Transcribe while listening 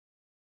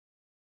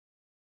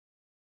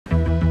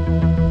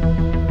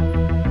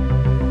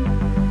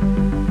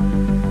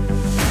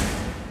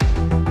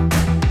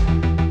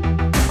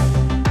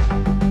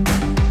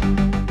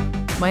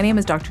My name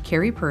is Dr.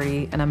 Kerri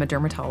Purdy, and I'm a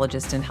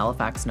dermatologist in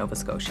Halifax, Nova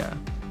Scotia.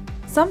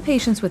 Some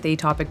patients with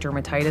atopic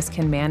dermatitis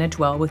can manage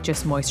well with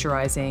just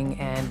moisturizing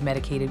and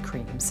medicated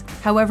creams.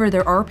 However,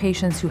 there are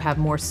patients who have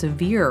more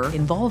severe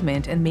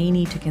involvement and may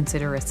need to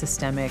consider a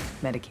systemic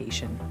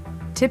medication.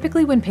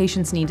 Typically, when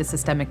patients need a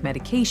systemic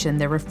medication,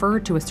 they're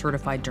referred to a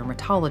certified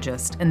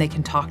dermatologist, and they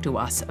can talk to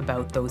us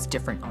about those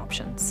different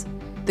options.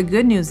 The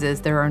good news is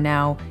there are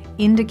now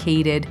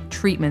indicated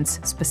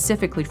treatments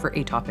specifically for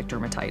atopic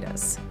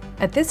dermatitis.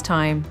 At this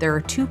time, there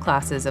are two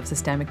classes of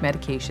systemic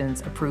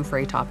medications approved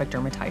for atopic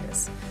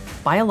dermatitis: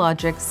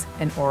 biologics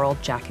and oral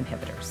JAK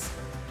inhibitors.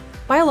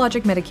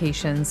 Biologic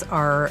medications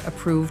are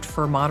approved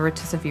for moderate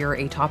to severe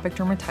atopic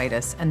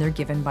dermatitis, and they're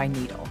given by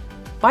needle.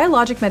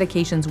 Biologic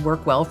medications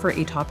work well for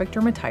atopic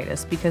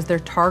dermatitis because they're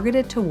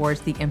targeted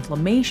towards the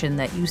inflammation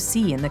that you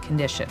see in the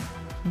condition.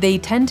 They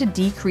tend to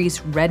decrease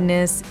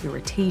redness,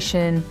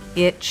 irritation,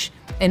 itch,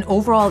 and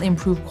overall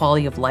improve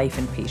quality of life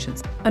in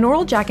patients. An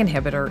oral JAK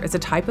inhibitor is a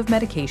type of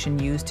medication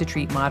used to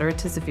treat moderate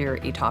to severe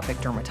atopic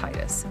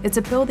dermatitis. It's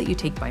a pill that you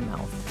take by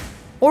mouth.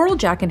 Oral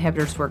JAK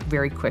inhibitors work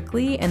very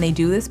quickly, and they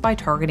do this by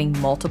targeting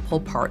multiple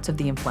parts of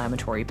the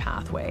inflammatory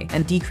pathway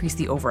and decrease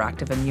the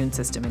overactive immune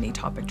system in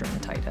atopic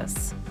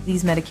dermatitis.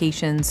 These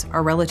medications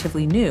are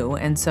relatively new,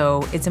 and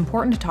so it's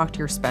important to talk to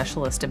your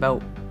specialist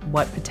about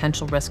what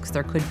potential risks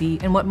there could be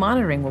and what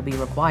monitoring will be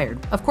required.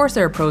 Of course,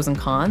 there are pros and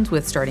cons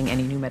with starting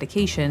any new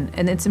medication,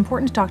 and it's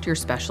important to talk to your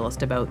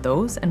specialist about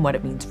those and what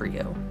it means for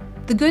you.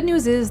 The good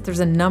news is there's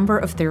a number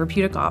of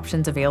therapeutic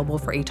options available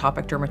for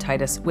atopic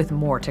dermatitis, with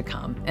more to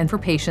come. And for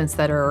patients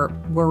that are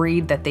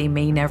worried that they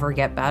may never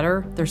get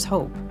better, there's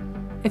hope.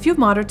 If you have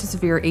moderate to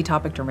severe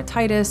atopic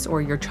dermatitis,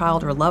 or your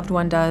child or loved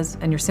one does,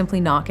 and you're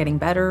simply not getting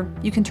better,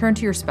 you can turn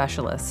to your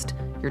specialist,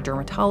 your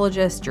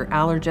dermatologist, your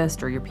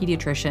allergist, or your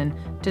pediatrician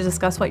to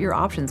discuss what your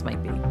options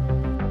might be.